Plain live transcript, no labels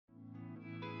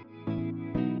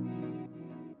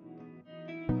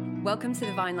Welcome to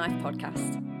the Vine Life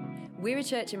podcast. We're a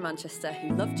church in Manchester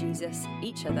who love Jesus,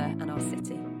 each other, and our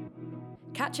city.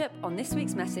 Catch up on this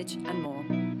week's message and more.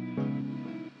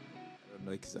 I don't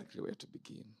know exactly where to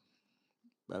begin,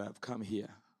 but I've come here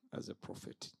as a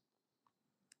prophet.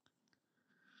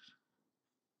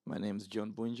 My name is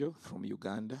John Bunjo from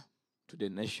Uganda to the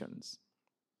nations.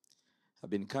 I've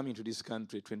been coming to this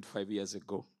country 25 years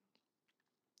ago.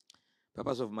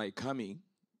 Purpose of my coming,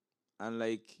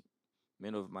 unlike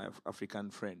many of my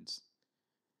African friends,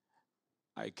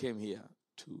 I came here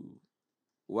to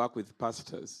work with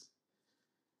pastors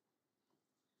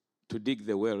to dig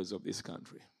the wells of this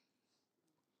country.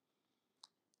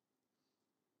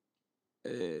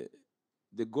 The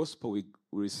gospel we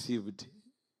received,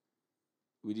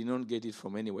 we did not get it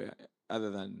from anywhere other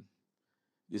than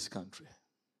this country.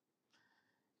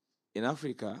 In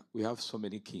Africa, we have so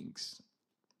many kings.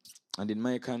 And in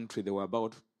my country, there were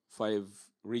about 5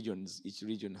 regions. Each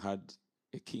region had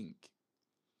a king.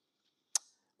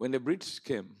 When the British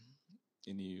came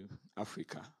in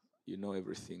Africa, you know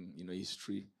everything, you know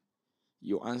history.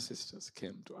 Your ancestors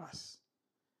came to us.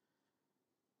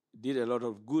 Did a lot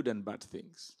of good and bad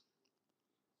things.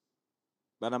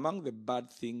 But among the bad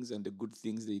things and the good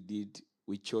things they did,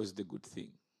 we chose the good thing.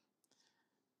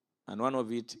 And one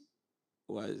of it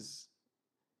was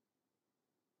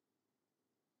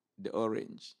the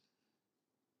orange.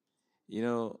 You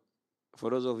know, for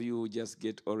those of you who just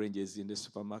get oranges in the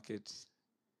supermarket,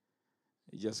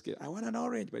 you just get, I want an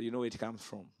orange, but you know where it comes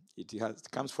from. It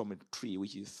comes from a tree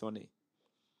which is thorny.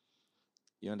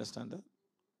 You understand that?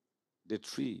 The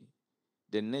tree,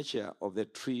 the nature of the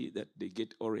tree that they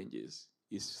get oranges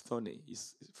is thorny,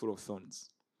 is full of thorns.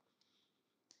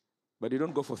 But you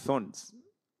don't go for thorns,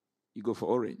 you go for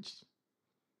orange.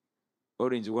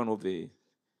 Orange is one of the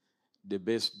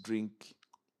best drink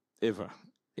ever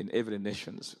in every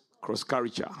nation's cross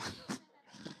culture.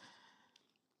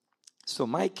 So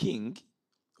my king,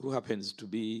 who happens to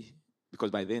be, because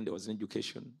by then there was no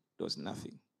education, there was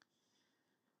nothing.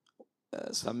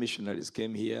 Some missionaries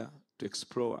came here to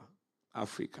explore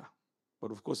Africa.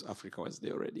 But of course, Africa was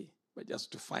there already, but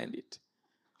just to find it.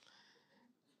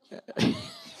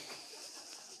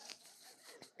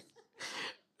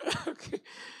 Okay.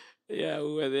 Yeah,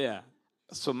 we were there.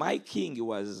 So my king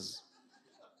was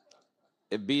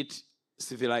a bit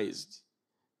civilized.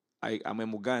 I'm a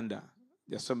Muganda.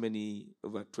 There are so many,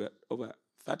 over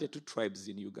 32 tribes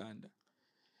in Uganda.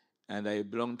 And I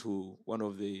belong to one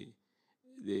of the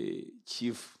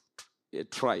chief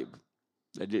tribe,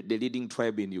 the leading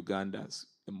tribe in Uganda,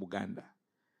 Muganda.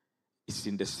 It's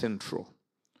in the central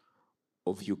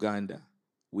of Uganda,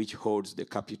 which holds the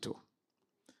capital.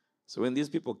 So when these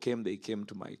people came, they came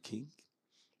to my king.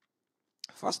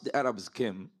 First, the Arabs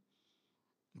came.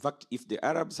 In fact, if the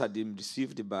Arabs had been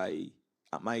received by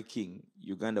my king,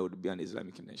 Uganda would be an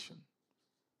Islamic nation.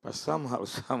 But somehow,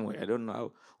 somewhere, I don't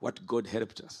know what God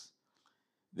helped us.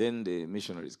 Then the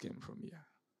missionaries came from here.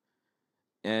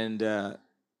 And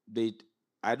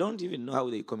I don't even know how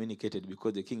they communicated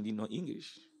because the king didn't know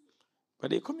English. But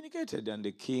they communicated, and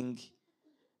the king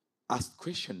asked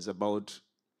questions about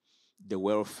the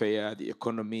welfare, the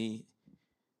economy,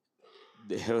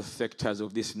 the health sectors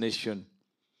of this nation.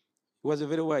 He was a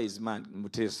very wise man,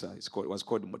 Mutesa. It was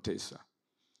called Mutesa.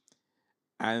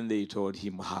 And they told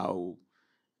him how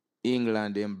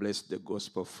England embraced the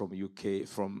gospel from UK,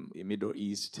 from the Middle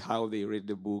East, how they read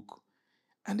the book.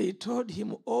 And they told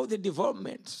him all the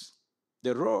developments,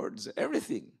 the roads,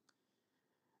 everything.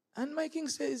 And my king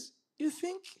says, you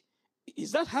think,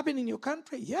 is that happening in your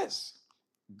country? Yes.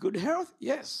 Good health?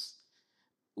 Yes.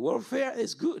 Welfare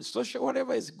is good. Social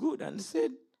whatever is good. And he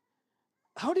said,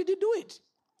 how did he do it?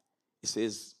 He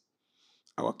says,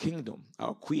 our kingdom,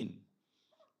 our queen,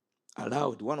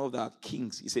 allowed one of our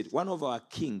kings. He said, one of our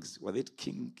kings, was it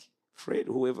King Fred,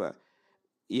 whoever?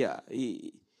 Yeah,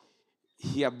 he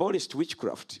abolished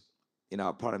witchcraft in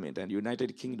our parliament, and the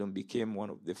United Kingdom became one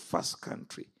of the first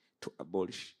country to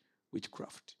abolish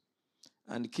witchcraft.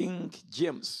 And King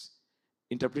James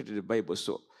interpreted the Bible.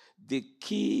 So the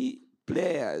key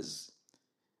players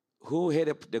who head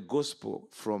up the gospel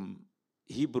from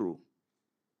Hebrew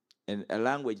and a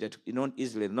language that is not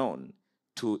easily known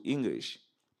to English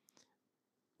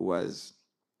was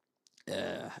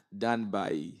done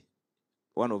by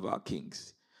one of our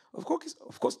kings. Of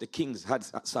course, the kings had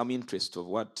some interest of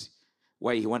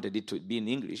why he wanted it to be in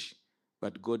English,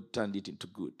 but God turned it into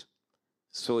good.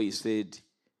 So he said,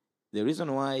 the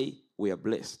reason why we are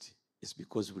blessed is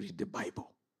because we read the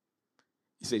Bible.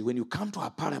 He said, when you come to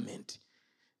our parliament,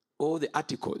 all the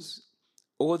articles,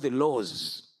 all the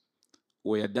laws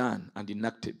were done and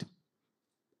enacted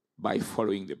by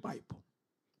following the Bible.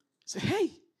 Say,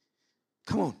 hey,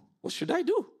 come on, what should I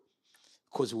do?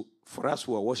 Because for us,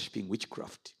 we are worshiping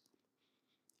witchcraft.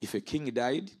 If a king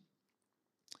died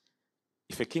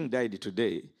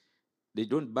today, they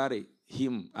don't bury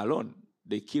him alone.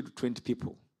 They killed 20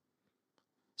 people.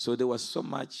 So there was so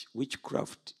much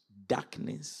witchcraft,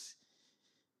 darkness,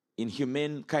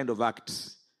 inhumane kind of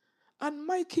acts. And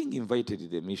my king invited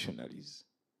the missionaries.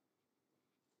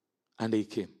 And they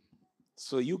came.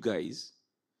 So you guys,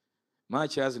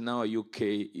 much as now UK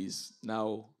is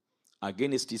now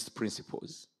against its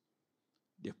principles,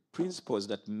 the principles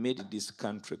that made this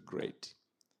country great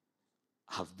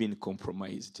have been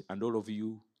compromised, and all of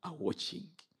you are watching.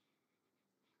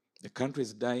 The country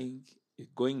is dying, it's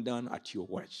going down at your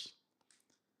watch.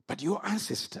 But your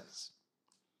ancestors,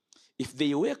 if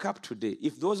they wake up today,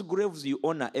 if those graves you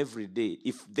honor every day,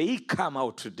 if they come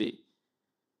out today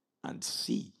and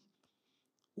see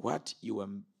what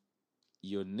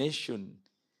your nation,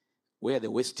 where the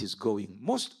West is going,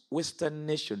 most Western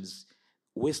nations,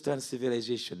 Western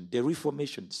civilization, the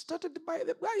Reformation started by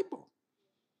the Bible.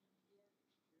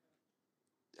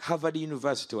 Harvard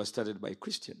University was started by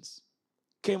Christians.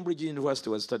 Cambridge University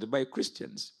was started by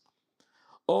Christians.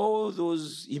 All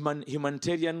those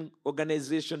humanitarian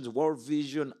organizations, World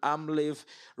Vision, AMLEF,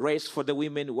 Rights for the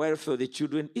Women, Welfare for the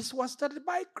Children, it was started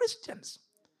by Christians.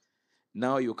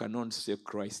 Now you cannot say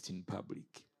Christ in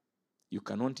public. You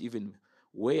cannot even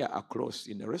wear a cloth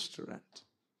in a restaurant.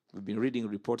 We've been reading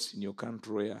reports in your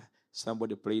country where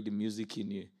somebody played music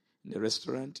in a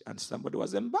restaurant and somebody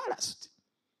was embarrassed.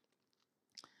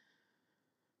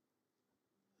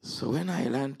 So when I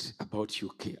learned about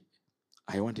UK,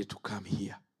 I wanted to come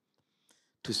here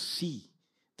to see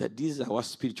that these are our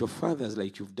spiritual fathers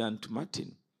like you've done to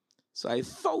Martin. So I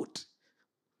thought,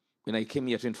 when I came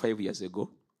here 25 years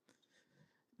ago,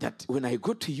 that when I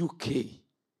go to UK,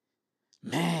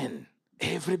 man,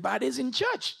 everybody's in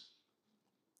church.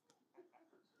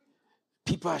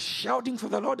 People are shouting for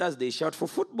the Lord as they shout for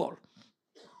football.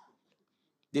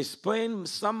 They spend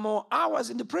some more hours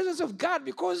in the presence of God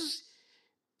because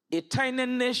a tiny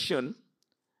nation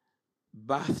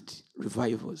birthed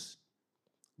revivals.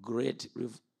 Great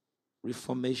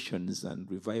reformations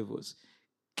and revivals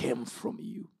came from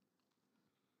you.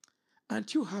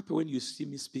 Aren't you happy when you see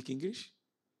me speak English?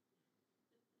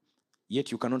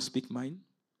 Yet you cannot speak mine?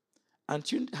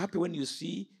 Aren't you happy when you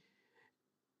see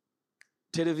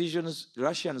televisions,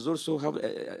 Russians also have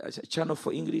a channel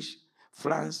for English,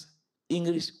 France,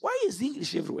 English? Why is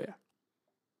English everywhere?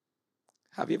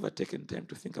 Have you ever taken time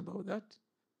to think about that?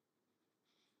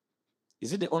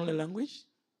 Is it the only language?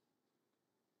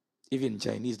 Even in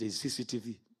Chinese, there is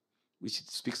CCTV, which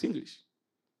speaks English.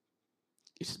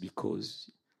 It's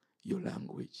because your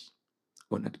language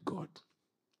honored God.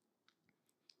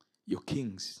 Your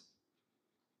kings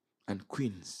and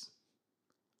queens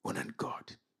honored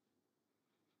God.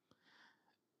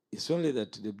 It's only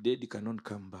that the dead cannot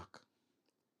come back.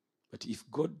 But if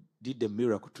God did a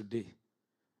miracle today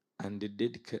and the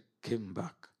dead came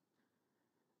back,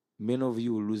 many of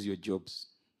you will lose your jobs.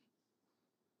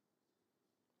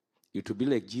 It will be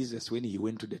like Jesus when he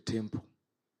went to the temple.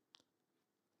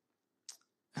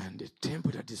 And the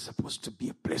temple that is supposed to be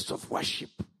a place of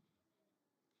worship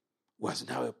was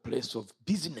now a place of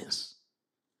business.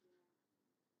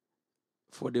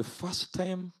 For the first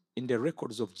time in the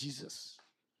records of Jesus,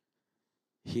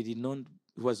 he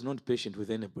was not patient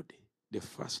with anybody. The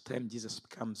first time Jesus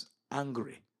becomes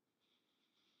angry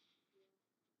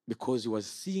because he was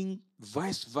seeing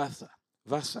vice versa.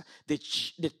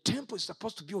 The temple is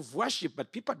supposed to be of worship,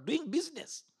 but people are doing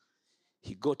business.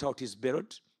 He got out his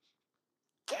belt.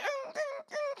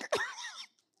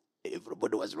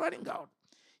 Everybody was running out.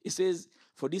 He says,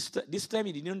 for this time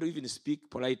he didn't even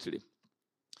speak politely.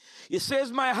 He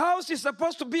says, my house is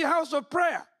supposed to be a house of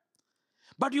prayer,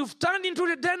 but you've turned into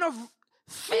the den of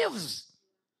thieves.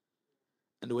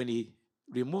 And when he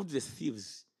removed the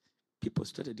thieves, people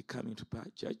started coming to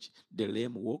church. The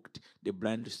lame walked. The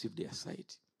blind received their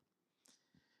sight.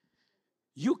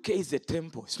 UK is a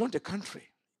temple. It's not a country.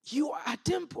 You are a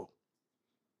temple.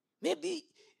 Maybe,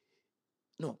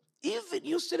 no, even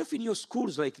yourself in your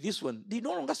schools like this one, they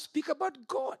no longer speak about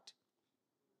God.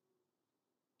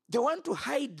 They want to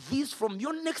hide this from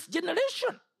your next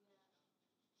generation.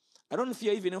 I don't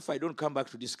fear even if I don't come back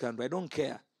to this country. I don't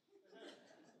care.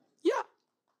 Yeah.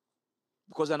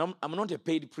 Because I'm not a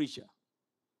paid preacher.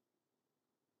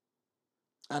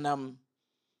 And I'm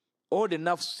old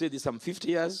enough to say this. I'm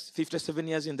 57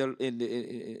 years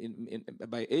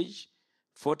by age,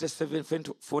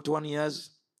 41 years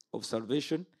of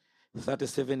salvation,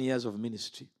 37 years of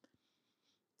ministry.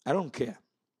 I don't care.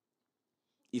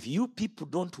 If you people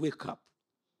don't wake up,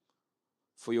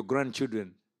 for your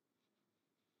grandchildren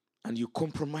and you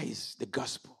compromise the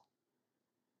gospel,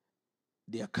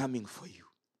 they are coming for you.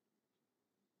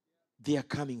 They are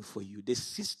coming for you. The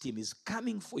system is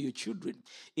coming for your children.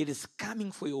 It is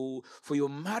coming for your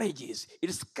marriages. It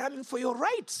is coming for your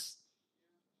rights.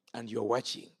 And you're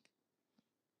watching.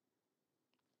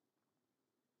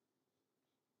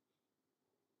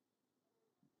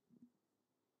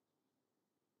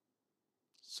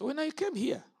 So when I came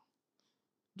here,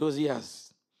 those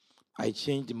years, I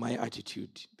changed my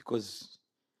attitude because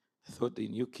I thought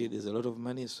in UK there's a lot of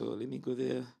money, so let me go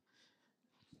there.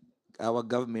 Our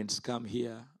governments come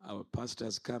here, our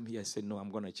pastors come here. I said, no, I'm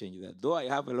going to change that. Though I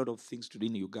have a lot of things to do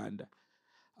in Uganda,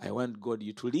 I want God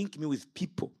you to link me with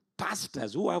people,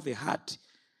 pastors who have a heart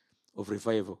of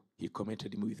revival. He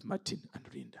connected me with Martin and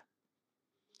Rinda.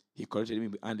 He connected me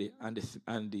with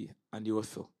Andy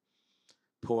Otho,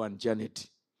 Paul and Janet.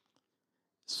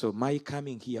 So my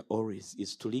coming here always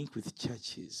is to link with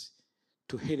churches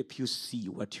to help you see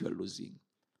what you are losing.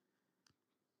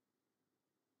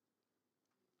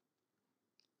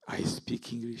 I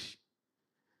speak English.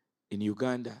 In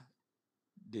Uganda,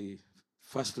 the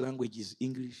first language is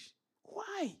English.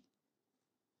 Why?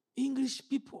 English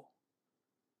people.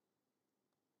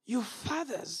 Your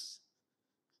fathers,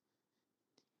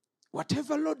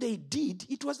 whatever law they did,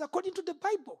 it was according to the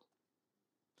Bible.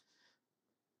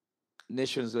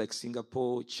 Nations like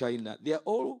Singapore, China, they are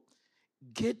all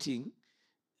getting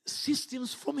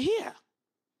systems from here.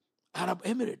 Arab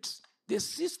Emirates, the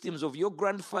systems of your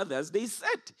grandfathers, they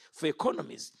set for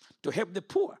economies to help the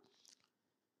poor.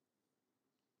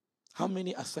 How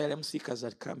many asylum seekers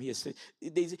that come here say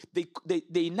they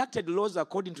enacted laws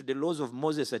according to the laws of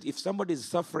Moses that if somebody is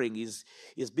suffering, is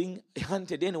being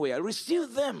hunted anywhere,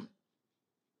 receive them.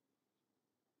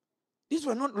 These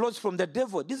were not laws from the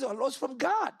devil. These are laws from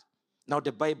God. Now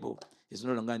the Bible is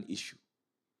no longer an issue.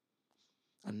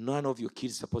 And none of your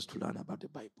kids are supposed to learn about the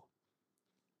Bible.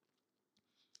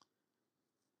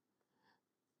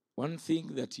 One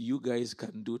thing that you guys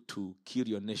can do to kill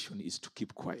your nation is to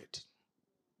keep quiet.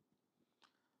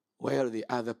 While the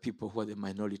other people who are the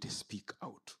minority speak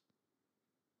out.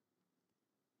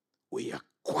 We are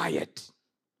quiet.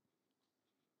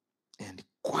 And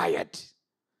quiet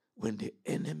when the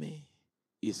enemy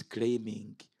is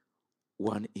claiming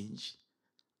 1 inch,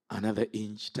 another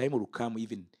inch. Time will come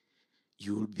even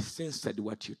you will be censored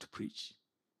what you to preach.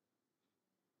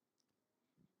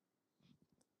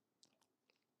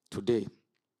 Today,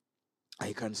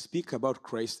 I can speak about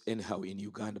Christ anyhow in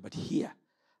Uganda, but here,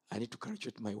 I need to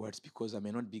calculate my words because I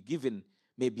may not be given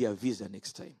maybe a visa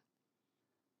next time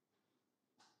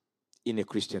in a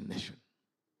Christian nation.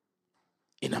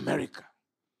 In America.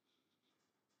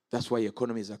 That's why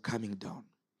economies are coming down.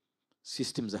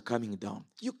 Systems are coming down.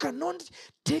 You cannot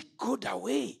take God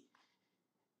away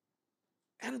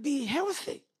and be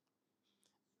healthy.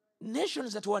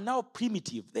 Nations that were now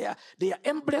primitive, they are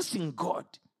embracing God.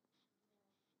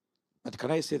 But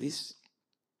can I say this?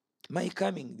 My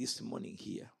coming this morning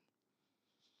here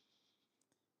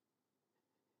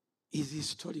is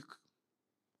historic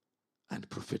and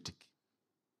prophetic.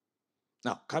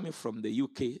 Now, coming from the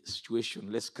UK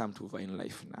situation, let's come to Vine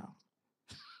Life now.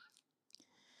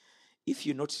 If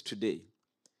you notice today,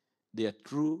 there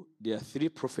are 3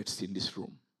 prophets in this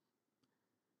room.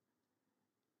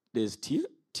 There's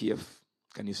TF.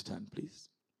 Can you stand, please?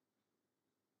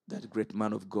 That great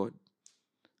man of God,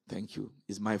 thank you,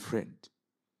 is my friend.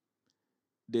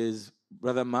 There's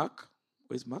Brother Mark.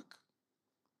 Where's Mark?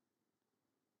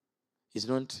 He's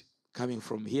not coming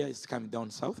from here. He's coming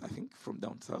down south, I think, from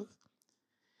down south.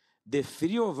 The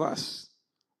 3 of us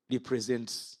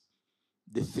represents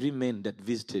the 3 men that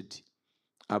visited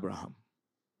Abraham.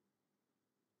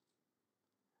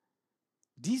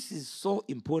 This is so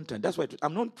important. That's why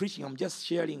I'm not preaching. I'm just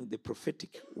sharing the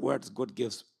prophetic words God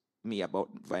gives me about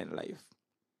Vine Life.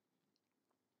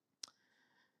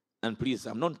 And please,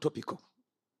 I'm not topical,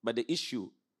 but the issue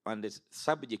and the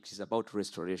subject is about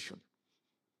restoration.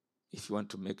 If you want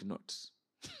to make notes.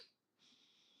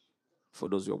 For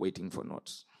those who are waiting for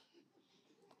notes.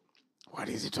 What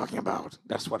is he talking about?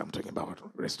 That's what I'm talking about,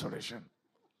 restoration.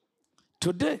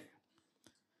 Today,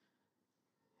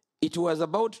 it was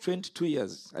about 22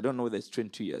 years, I don't know whether it's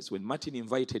 22 years, when Martin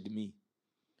invited me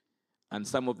and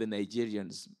some of the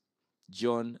Nigerians,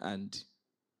 John and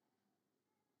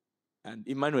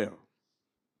Emmanuel.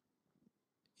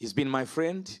 He's been my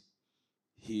friend.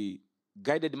 He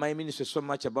guided my ministry so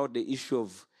much about the issue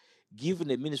of giving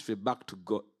the ministry back to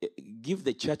God, give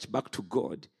the church back to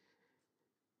God,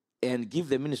 and give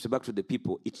the ministry back to the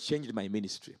people. It changed my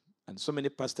ministry. And so many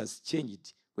pastors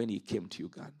changed when he came to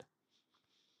Uganda.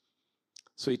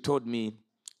 So he told me,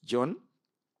 John,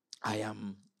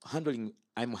 I'm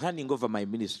handing over my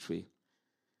ministry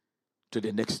to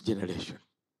the next generation.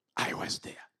 I was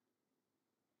there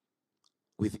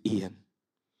with Ian.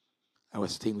 I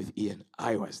was staying with Ian.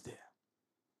 I was there.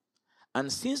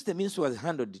 And since the ministry was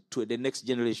handed to the next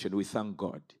generation, we thank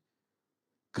God.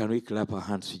 Can we clap our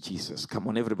hands to Jesus? Come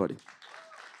on, everybody.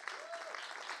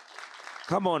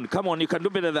 Come on. You can do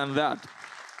better than that.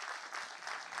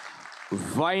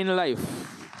 Vine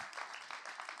Life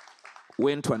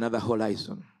went to another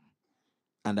horizon.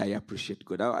 And I appreciate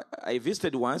God. I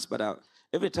visited once, but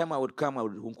every time I would come, I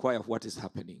would inquire what is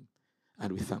happening.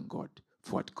 And we thank God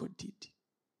for what God did.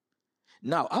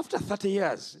 Now, after 30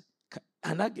 years,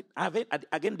 and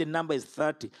again the number is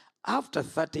 30. After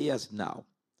 30 years now,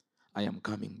 I am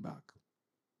coming back.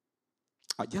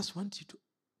 I just want you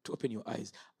to open your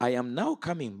eyes. I am now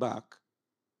coming back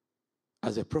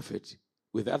as a prophet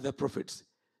with other prophets.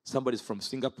 Somebody's from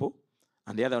Singapore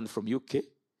and the other one from UK.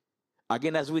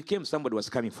 Again, as we came, somebody was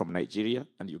coming from Nigeria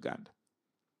and Uganda.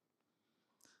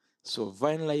 So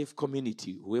Vine Life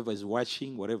community, whoever is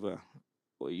watching, whatever,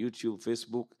 or YouTube,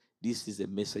 Facebook, this is a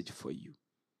message for you,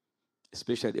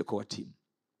 especially the core team.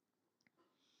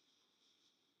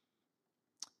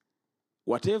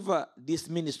 Whatever this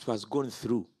ministry has gone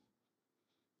through,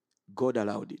 God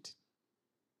allowed it.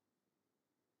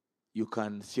 You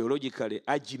can theologically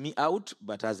urge me out,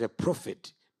 but as a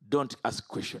prophet, don't ask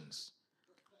questions.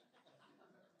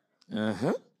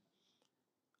 And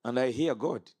I hear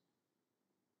God.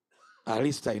 At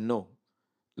least I know.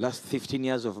 Last 15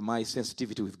 years of my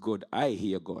sensitivity with God, I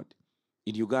hear God.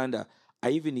 In Uganda, I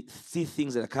even see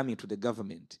things that are coming to the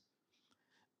government.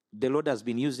 The Lord has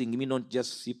been using me not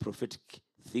just see prophetic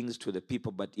things to the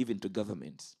people, but even to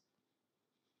governments.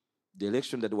 The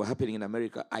election that were happening in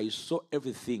America, I saw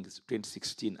everything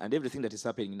 2016, and everything that is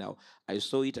happening now. I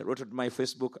saw it, I wrote it on my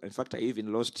Facebook. In fact, I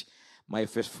even lost my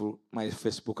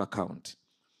Facebook account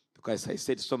because I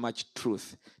said so much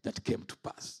truth that came to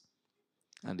pass.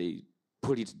 And they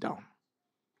pulled it down.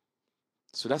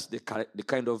 So that's the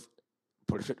kind of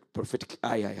prophetic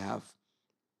eye I have.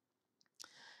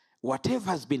 Whatever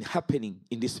has been happening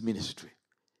in this ministry,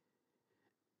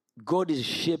 God is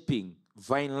shaping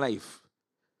Vine Life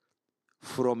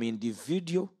from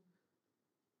individual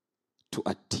to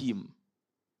a team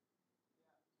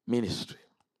ministry.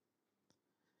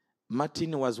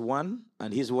 Martin was one,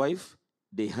 and his wife,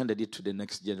 they handed it to the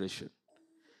next generation.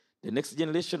 The next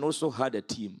generation also had a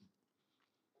team.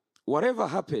 Whatever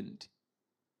happened,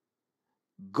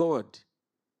 God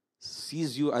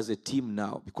sees you as a team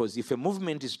now, because if a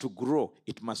movement is to grow,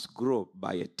 it must grow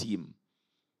by a team.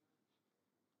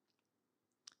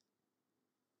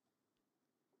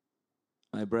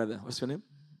 My brother, what's your name?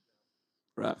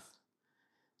 Ralph.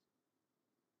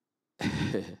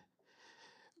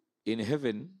 In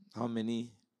heaven, how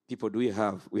many people do we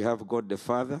have? We have God the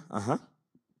Father.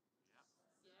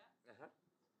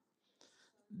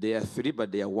 They are three,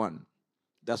 but they are one.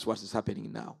 That's what is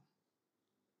happening now.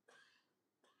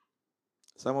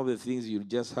 Some of the things you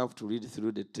just have to read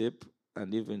through the tape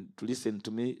and even to listen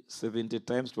to me 70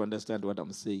 times to understand what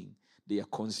I'm saying. They are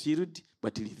concealed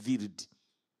but revealed.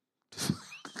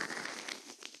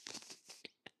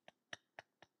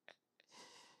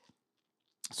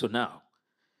 So now,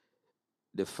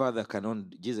 the Father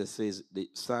Jesus says the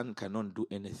Son cannot do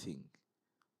anything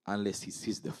unless he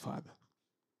sees the Father.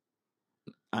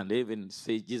 And even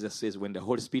Jesus says when the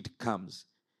Holy Spirit comes,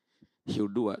 he'll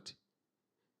do what?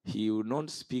 He will not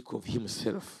speak of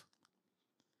himself,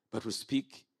 but will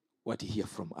speak what he hears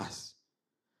from us.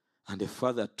 And the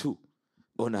Father too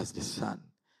honors the Son.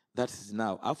 That is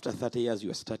now, after 30 years,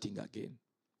 you are starting again.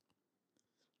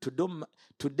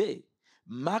 Today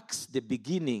marks the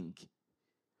beginning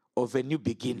of a new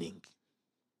beginning.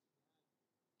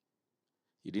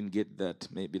 You didn't get that.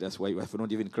 Maybe that's why you have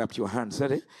not even clapped your hands.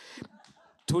 Sorry?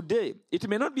 Today, it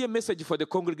may not be a message for the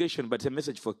congregation, but a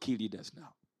message for key leaders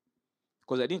now.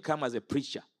 Because I didn't come as a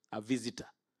preacher, a visitor.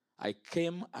 I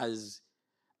came as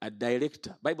a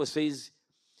director. Bible says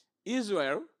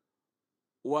Israel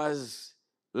was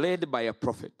led by a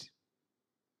prophet,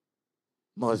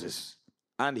 Moses.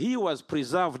 And he was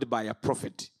preserved by a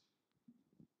prophet.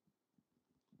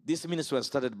 This ministry was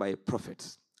started by a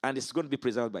prophet. And it's going to be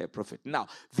preserved by a prophet. Now,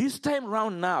 this time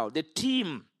around now, the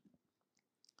team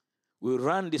will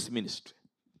run this ministry.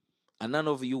 And none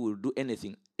of you will do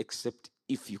anything except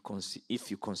if you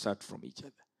consult from each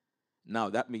other. Now,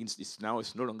 that means it's no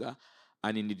longer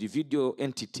an individual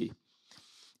entity.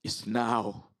 It's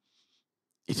now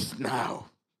a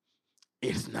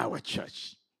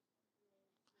church.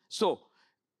 So,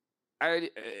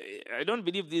 I don't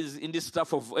believe in this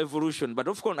stuff of evolution, but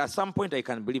of course, at some point I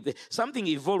can believe that something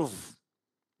evolve.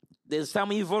 There's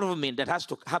some evolvement that has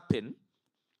to happen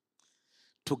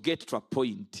to get to a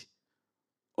point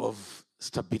of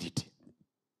stability.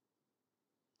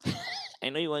 I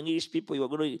know you English people, you are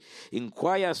going to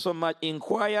inquire so much,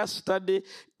 study.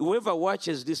 Whoever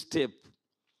watches this tape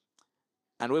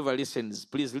and whoever listens,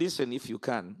 please listen if you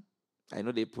can. I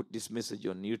know they put this message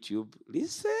on YouTube.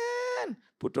 Listen,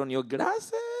 put on your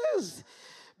glasses,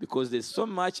 because there's so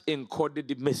much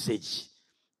encoded message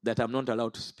that I'm not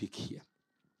allowed to speak here.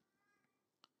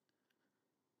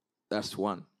 That's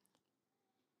one.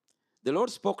 The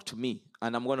Lord spoke to me,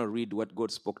 and I'm going to read what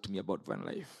God spoke to me about Vine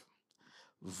Life.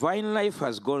 Vine Life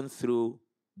has gone through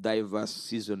diverse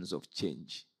seasons of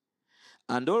change.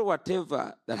 And all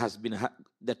whatever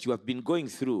that you have been going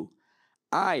through,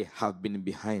 I have been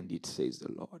behind it, says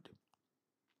the Lord.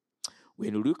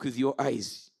 When you look with your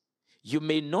eyes, you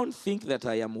may not think that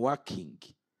I am working,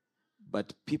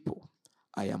 but people,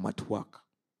 I am at work.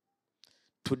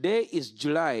 Today is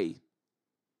July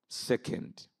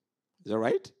 2nd. Is that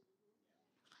right?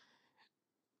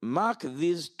 Mark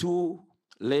these two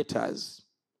letters.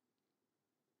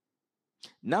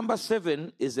 Number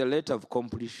 7 is a letter of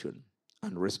completion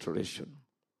and restoration.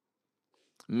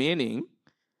 Meaning,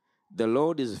 the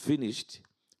Lord is finished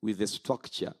with the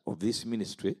structure of this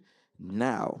ministry.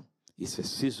 Now is a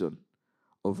season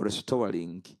of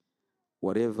restoring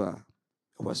whatever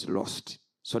was lost.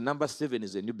 So number 7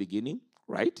 is a new beginning,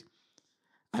 right?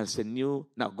 And it's a new,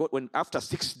 now God, when after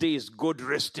 6 days, God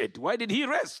rested. Why did he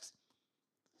rest?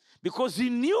 Because he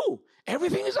knew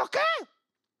everything is okay.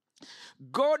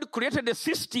 God created a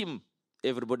system.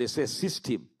 Everybody says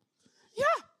system.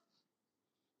 Yeah.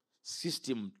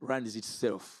 System runs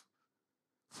itself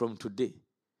from today.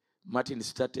 Martin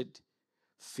started,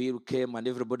 Phil came, and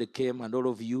everybody came, and all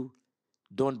of you,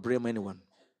 don't blame anyone.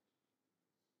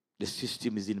 The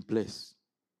system is in place.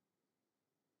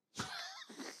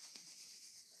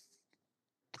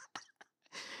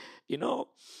 You know,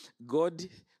 God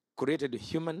created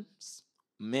humans,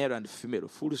 male and female,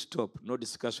 full stop, no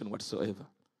discussion whatsoever.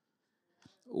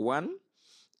 One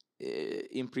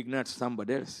impregnates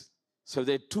somebody else. So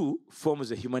the two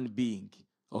forms a human being.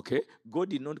 Okay? God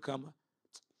did not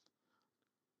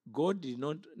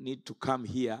need to come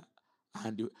here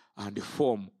and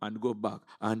form and go back,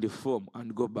 and form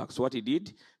and go back. So what he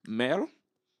did, male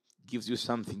gives you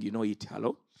something, you know it,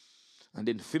 hello? And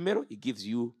then female, he gives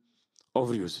you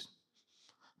ovaries.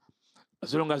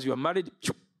 As long as you are married,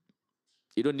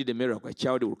 you don't need a miracle, a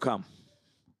child will come.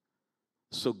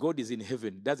 So God is in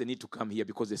heaven, doesn't need to come here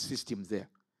because the system there.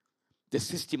 The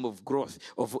system of growth,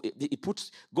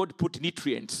 God put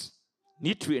nutrients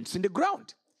in the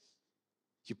ground.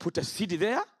 You put a seed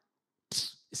there,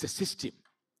 it's a system.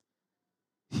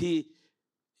 He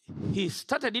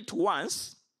started it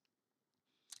once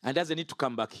and doesn't need to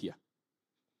come back here.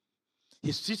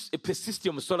 He's a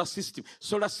system, solar system.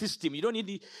 You don't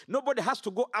need nobody has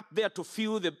to go up there to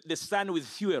fuel the sun with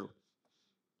fuel.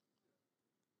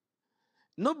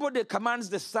 Nobody commands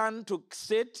the sun to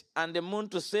set and the moon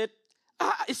to set.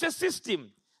 It's a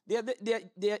system.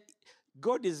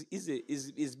 God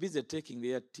is busy taking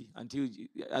their tea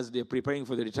as they're preparing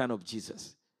for the return of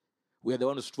Jesus. We are the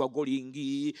ones struggling.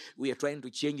 We are trying to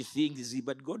change things,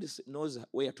 but God knows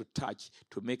where to touch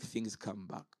to make things come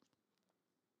back.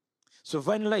 So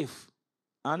Vine Life,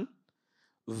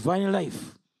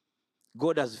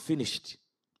 God has finished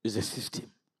with the system.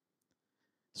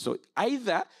 So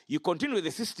either you continue with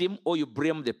the system or you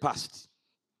blame the past.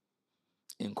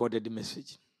 Encoded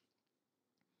message.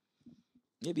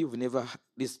 Maybe you never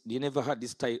heard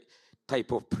this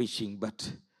type of preaching,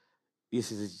 but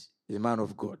this is the man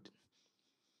of God.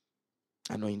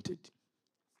 Anointed.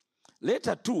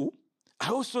 Letter 2, I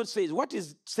also says, what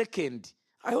is second?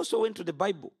 I also went to the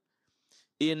Bible.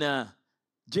 In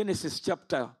Genesis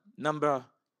chapter number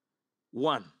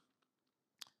 1,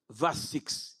 verse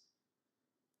 6.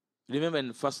 Remember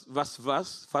in first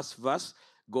verse,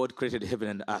 God created heaven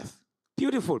and earth.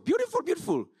 Beautiful, beautiful,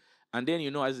 beautiful. And then,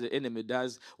 as the enemy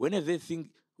does, when everything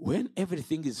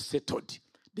is settled,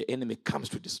 the enemy comes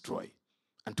to destroy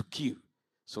and to kill.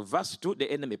 So verse 2,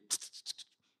 the enemy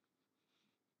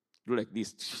do like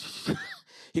this.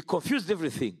 He confused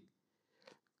everything.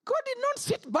 God did not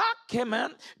sit back,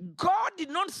 man. God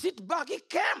did not sit back. He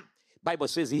came. Bible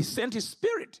says he sent his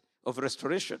spirit of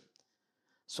restoration.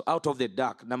 So out of the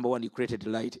dark, number 1, he created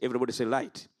light. Everybody say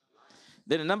light.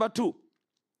 Then number 2,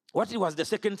 what was the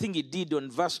second thing he did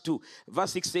on verse 2?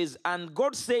 Verse 6 says, and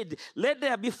God said, let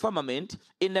there be firmament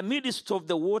in the midst of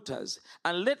the waters,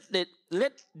 and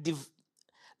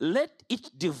let it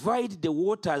divide the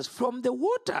waters from the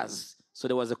waters. So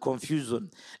there was a confusion.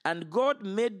 And God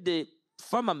made the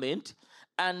firmament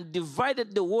and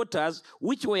divided the waters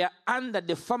which were under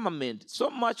the firmament. So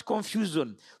much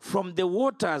confusion from the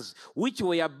waters which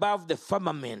were above the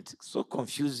firmament. So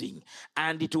confusing.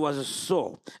 And it was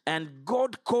so. And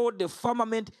God called the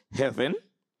firmament heaven,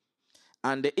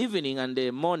 and the evening and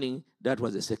the morning, that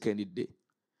was the second day.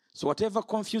 So whatever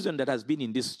confusion that has been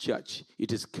in this church,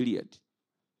 it is cleared.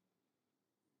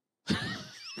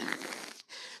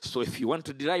 So if you want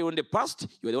to rely on the past,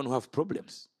 you are the one who have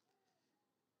problems.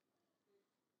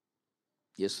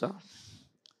 Yes, sir.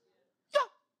 Yeah.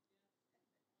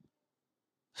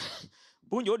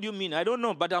 Bunjo, what do you mean? I don't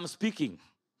know, but I'm speaking.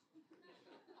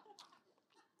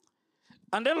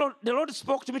 And then the Lord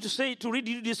spoke to me to read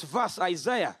you this verse,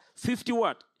 Isaiah 50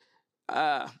 what?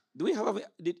 Do we have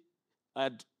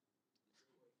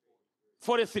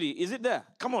 43? Is it there?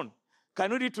 Come on. Can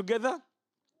we read it together?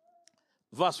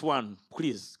 Verse 1,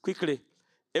 please, quickly.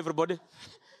 Everybody.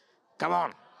 Come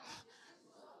on.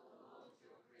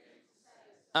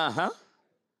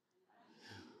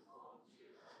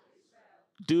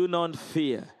 Do not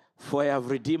fear, for I have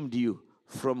redeemed you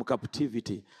from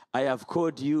captivity. I have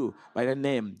called you by the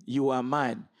name. You are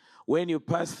mine. When you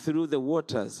pass through the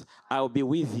waters, I will be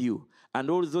with you. And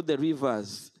although the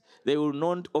rivers, they will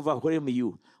not overwhelm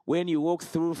you. When you walk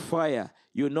through fire,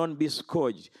 you will not be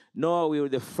scorched, nor will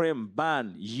the flame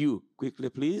burn you. Quickly,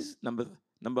 please.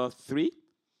 Number 3.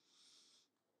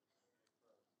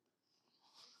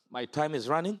 My time is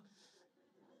running.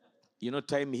 You know,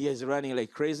 time here is running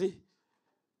like crazy.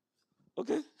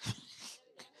 Okay.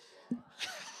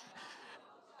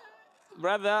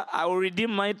 Brother, I will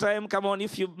redeem my time. Come on,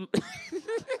 if you...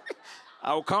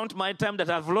 I'll count my time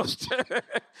that I've lost.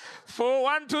 4,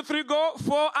 1, 2, 3, go.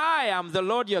 For I am the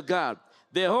Lord your God,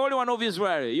 the Holy One of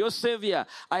Israel, your Savior.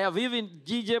 I have even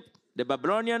Egypt, the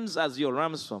Babylonians, as your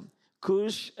ransom.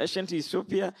 Cush, ancient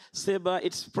Ethiopia, Seba,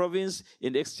 its province,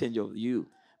 in exchange of you.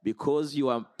 Because you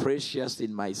are precious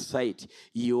in my sight,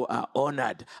 you are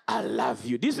honored. I love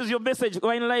you. This is your message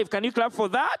going live. Can you clap for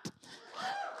that?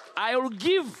 I will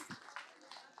give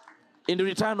in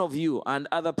return of you and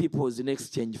other people's in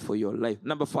exchange for your life.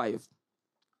 Number 5.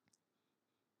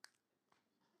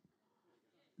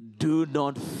 Do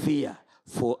not fear,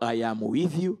 for I am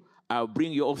with you. I'll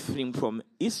bring your offspring from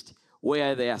east,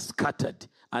 where they are scattered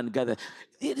and gathered.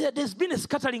 There's been a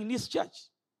scattering in this church.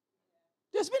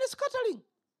 There's been a scattering.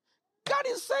 God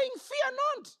is saying, fear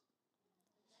not.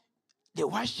 The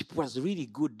worship was really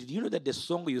good. Did you know that the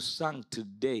song you sang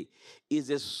today is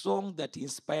a song that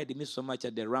inspired me so much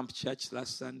at the Ramp Church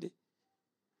last Sunday?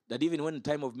 That even when the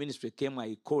time of ministry came,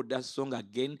 I called that song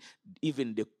again,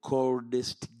 even the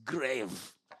coldest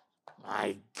grave.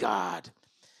 My God.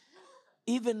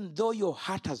 Even though your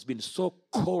heart has been so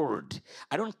cold,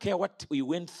 I don't care what we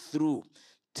went through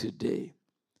today,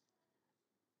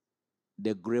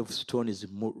 the gravestone is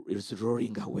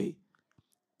roaring away.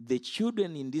 The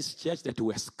children in this church that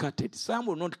were scattered, some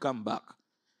will not come back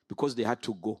because they had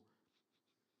to go.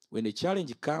 When the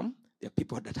challenge comes, there are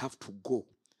people that have to go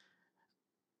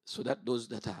so that those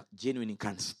that are genuine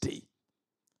can stay.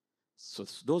 So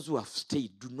those who have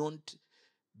stayed, don't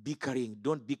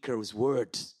bicker with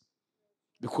words.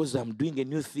 Because I'm doing a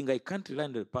new thing, I can't rely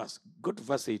on the past. Go to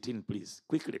verse 18, please.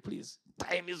 Quickly, please.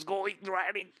 Time is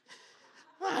running.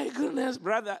 My goodness,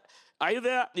 brother. Are you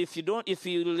there? If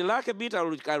you lack a bit, I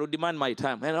will demand my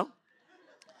time, you know?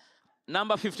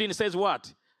 Number 15 says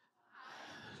what?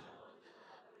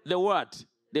 The what?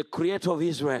 The Creator of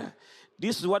Israel.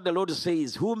 This is what the Lord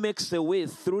says. Who makes a way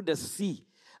through the sea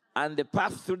and the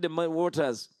path through the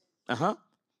waters?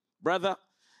 Brother,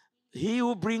 he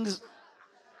who brings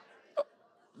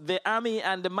the army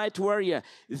and the mighty warrior,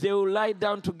 they will lie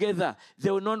down together. They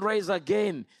will not rise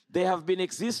again. They have been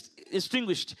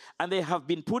extinguished and they have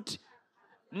been put.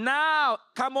 Now,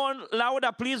 come on,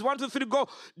 louder, please. 1, 2, 3, go.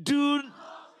 Do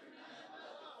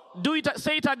it.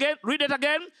 Say it again. Read it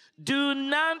again. Do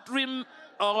not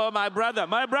Oh, my brother.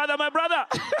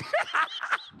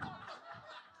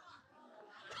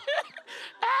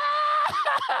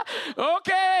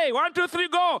 Okay, 1, 2, 3,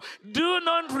 go. Do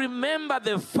not remember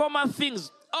the former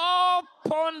things. Oh,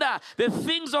 ponder the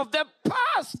things of the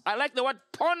past. I like the word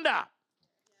ponder.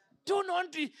 Do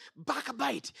not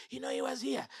backbite. You know, he was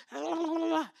here.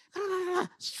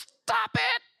 Stop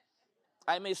it.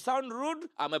 I may sound rude.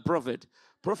 I'm a prophet.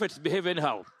 Prophets behave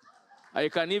anyhow. I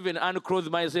can even unclothe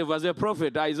myself as a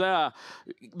prophet. Isaiah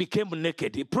became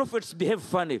naked. Prophets behave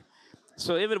funny.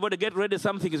 So everybody get ready.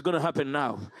 Something is going to happen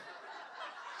now.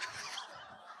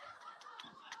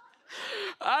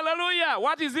 Hallelujah.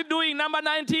 What is he doing? Number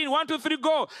 19. 1, 2, 3,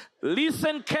 go.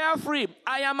 Listen carefully.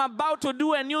 I am about to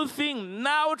do a new thing.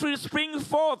 Now it will spring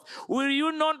forth. Will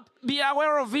you not be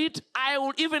aware of it? I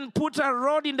will even put a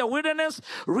road in the wilderness,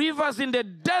 rivers in the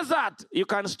desert. You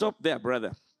can't stop there,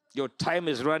 brother. Your time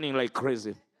is running like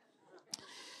crazy.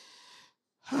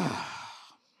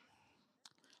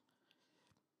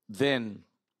 Then,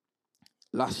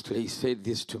 lastly, he said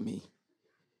this to me.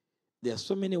 There are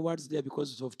so many words there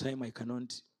because of time I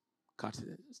cannot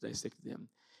dissect them.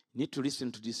 You need to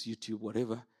listen to this YouTube,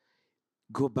 whatever.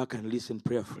 Go back and listen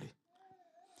prayerfully.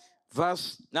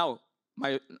 Verse, now,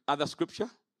 my other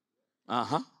scripture.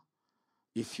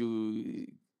 If you,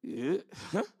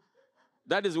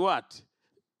 that is what?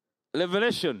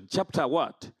 Revelation chapter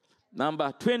what?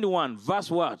 Number 21,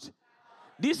 verse what?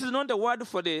 This is not a word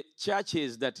for the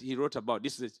churches that he wrote about.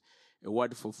 This is a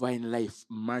word for Vine Life,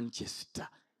 Manchester.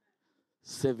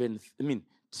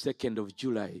 2nd of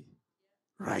July.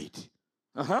 Right.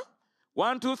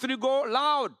 1, 2, 3, go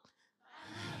loud.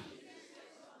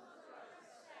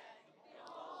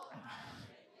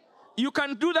 You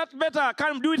can do that better.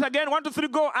 Can do it again. 1, 2, 3,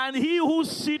 go. And he who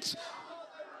sits,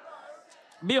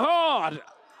 behold.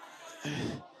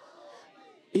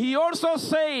 He also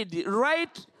said,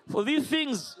 write for these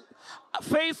things,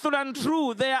 faithful and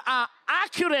true. They are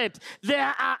accurate. They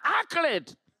are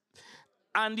accurate.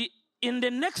 And in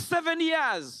the next 7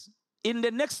 years,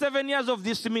 of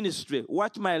this ministry,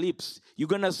 watch my lips. You're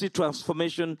going to see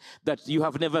transformation that you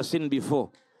have never seen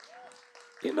before.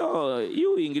 You know,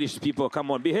 you English people,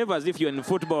 come on, behave as if you're in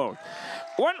football.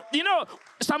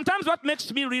 Sometimes what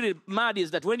makes me really mad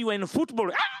is that when you are in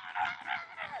football,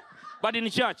 but in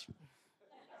church,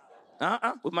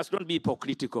 we must not be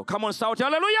hypocritical. Come on, shout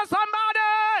hallelujah,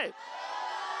 somebody!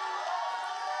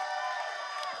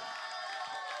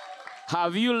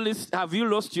 Have you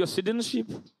lost your citizenship?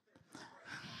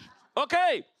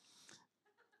 Okay.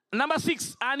 Number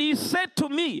 6. And he said to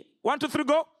me, 1, 2, 3,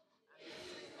 go.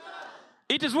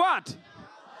 It is what?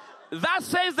 That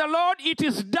says the Lord, it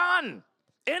is done.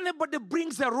 Anybody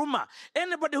brings a rumor,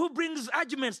 anybody who brings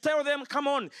arguments, tell them, come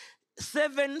on,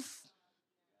 2nd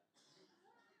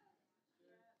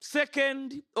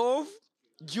of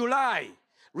July.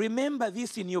 Remember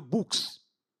this in your books.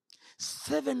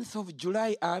 7th of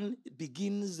July and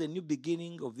begins a new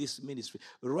beginning of this ministry.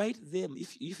 Write them.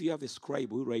 If you have a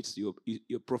scribe who writes your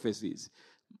prophecies,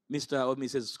 Mr. or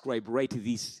Mrs. Scribe, write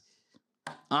this.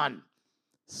 And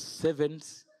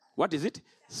 7th, what is it?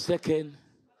 2nd,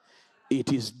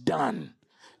 it is done.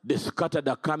 The scattered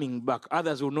are coming back.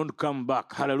 Others will not come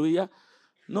back. Hallelujah.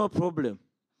 No problem.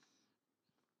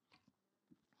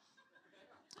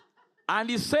 And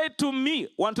he said to me,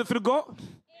 1, 2, 3, go.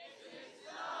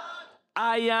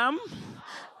 I am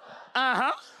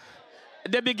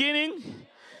the beginning.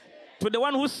 To the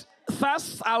one who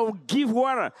thirsts, I will give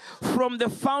water from the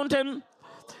fountain.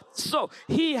 So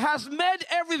he has made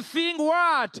everything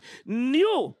what?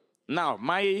 New. Now,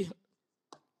 my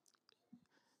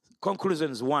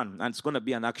conclusion is 1, and it's going to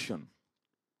be an action.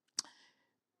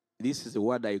 This is the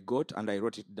word I got, and I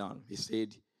wrote it down. He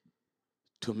said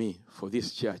to me, for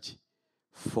this church,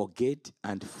 forget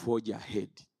and forge ahead.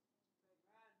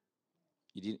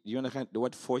 You understand the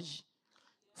word forge?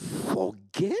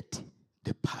 Forget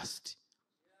the past.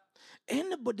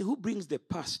 Anybody who brings the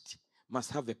past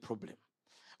must have a problem.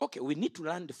 Okay, we need to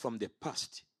learn from the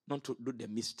past, not to do the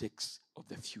mistakes of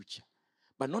the future,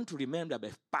 but not to remember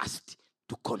the past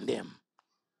to condemn.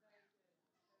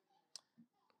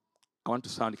 I want to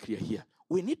sound clear here.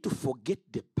 We need to forget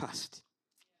the past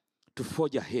to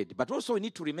forge ahead, but also we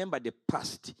need to remember the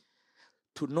past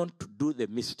to not to do the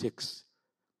mistakes.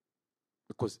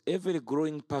 Because every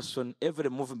growing person, every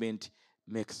movement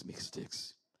makes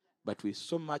mistakes. But we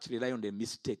so much rely on the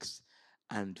mistakes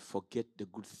and forget the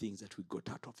good things that we got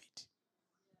out of it.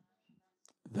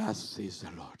 Thus says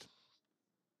the Lord.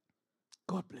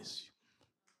 God bless you.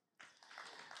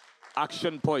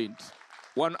 Action point.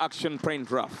 1 action point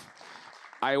rough.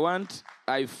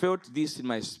 I felt this in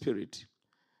my spirit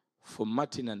for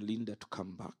Martin and Linda to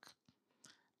come back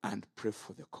and pray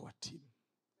for the core team.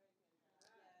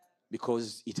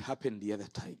 Because it happened the other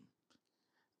time,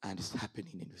 and it's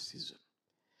happening in the season.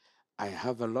 I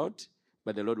have a lot,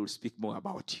 but the Lord will speak more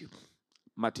about you.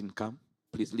 Martin, come.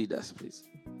 Please lead us, please.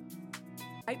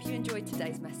 Hope you enjoyed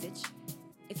today's message.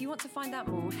 If you want to find out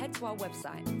more, head to our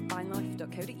website,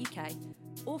 vinelife.co.uk,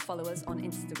 or follow us on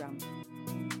Instagram.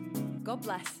 God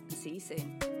bless and see you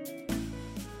soon.